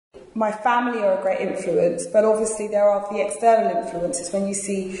my family are a great influence, but obviously there are the external influences when you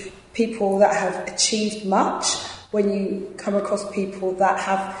see people that have achieved much, when you come across people that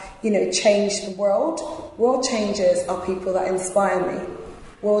have, changed the world. World changers are people that inspire me.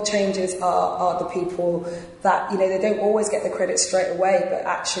 World changers are the people that, they don't always get the credit straight away, but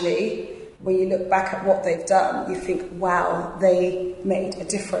actually, when you look back at what they've done, you think, wow, they made a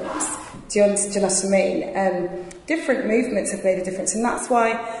difference. Do you know what I mean? Different movements have made a difference, and that's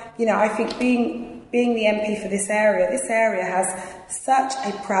why, I think being the MP for this area has such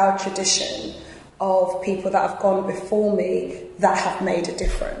a proud tradition of people that have gone before me that have made a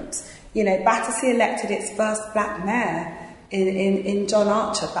difference. Battersea elected its first black mayor in John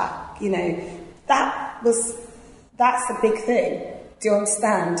Archer back. That's a big thing. Do you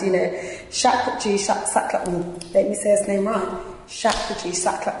understand? Shakratji Saklak, let me say his name right. Shakratji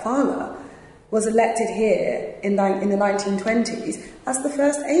Saklak was elected here in the 1920s as the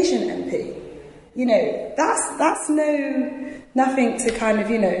first Asian MP. That's nothing to kind of,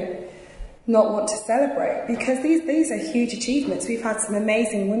 not want to celebrate, because these are huge achievements. We've had some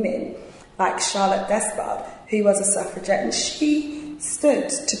amazing women like Charlotte Despard, who was a suffragette, and she stood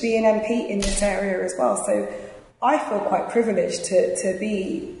to be an MP in this area as well. So I feel quite privileged to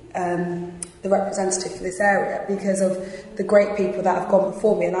be the representative for this area because of the great people that have gone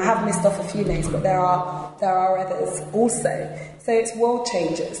before me. And I have missed off a few names, but there are others also. So it's world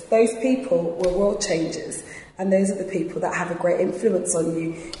changers. Those people were world changers. And those are the people that have a great influence on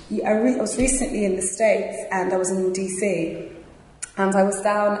you. I was recently in the States, and I was in DC, and I was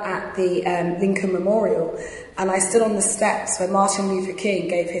down at the Lincoln Memorial, and I stood on the steps where Martin Luther King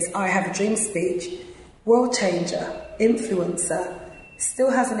gave his I Have a Dream speech. World changer, influencer, still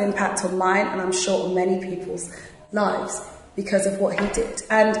has an impact on mine, and I'm sure on many people's lives because of what he did.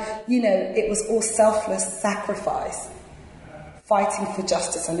 And, it was all selfless sacrifice, fighting for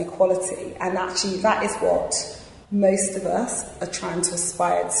justice and equality. And actually that is what most of us are trying to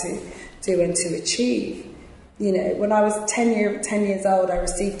aspire to do and to achieve. When I was 10 years old, I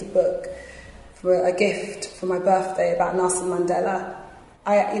received a book for a gift for my birthday about Nelson Mandela.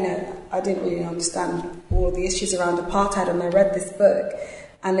 I didn't really understand all the issues around apartheid, and I read this book,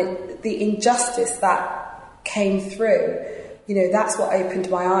 and the injustice that came through, that's what opened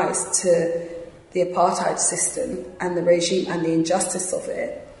my eyes to the apartheid system and the regime and the injustice of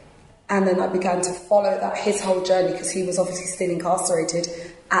it. And then I began to follow his whole journey, because he was obviously still incarcerated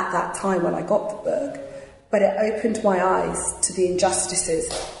at that time when I got the book. But it opened my eyes to the injustices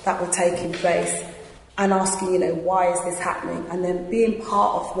that were taking place, and asking, why is this happening? And then being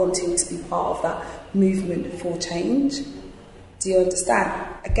part of, wanting to be part of that movement for change. Do you understand?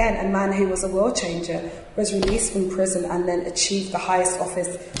 Again, a man who was a world changer was released from prison and then achieved the highest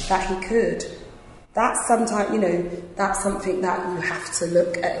office that he could. That's sometimes, that's something that you have to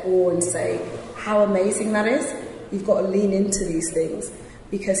look at all and say, how amazing that is. You've got to lean into these things,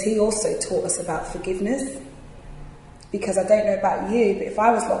 because he also taught us about forgiveness. Because I don't know about you, but if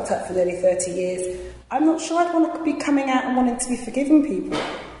I was locked up for nearly 30 years, I'm not sure I'd want to be coming out and wanting to be forgiving people.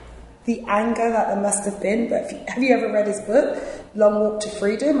 The anger that there must have been. But have you ever read his book, Long Walk to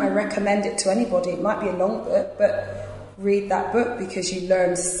Freedom? I recommend it to anybody. It might be a long book, but read that book, because you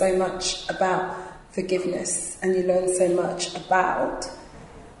learn so much about forgiveness, and you learn so much about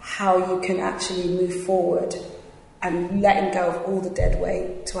how you can actually move forward and letting go of all the dead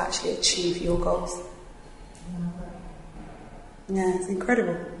weight to actually achieve your goals. Yeah, it's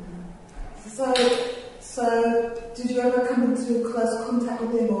incredible. So did you ever come into close contact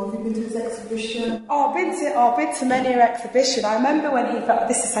with him, or have you been to his exhibition? I've been to many exhibitions. I remember when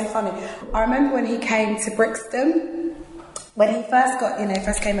this is so funny. I remember when he came to Brixton. When he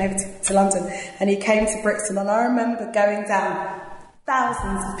first came over to London, and he came to Brixton, and I remember going down,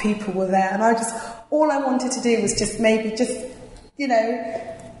 thousands of people were there, and all I wanted to do was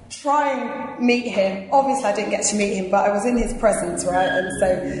try and meet him. Obviously I didn't get to meet him, but I was in his presence, right? And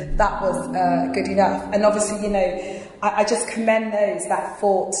so that was good enough. And obviously, I just commend those that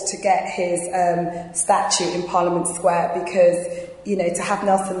fought to get his statue in Parliament Square, because to have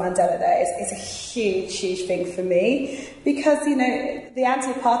Nelson Mandela there is a huge, huge thing for me, because, the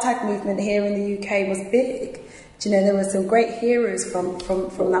anti-apartheid movement here in the UK was big. There were some great heroes from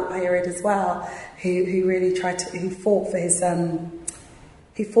that period as well, who really who fought for his,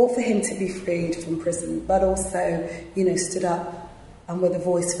 who fought for him to be freed from prison, but also, stood up and were the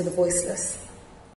voice for the voiceless.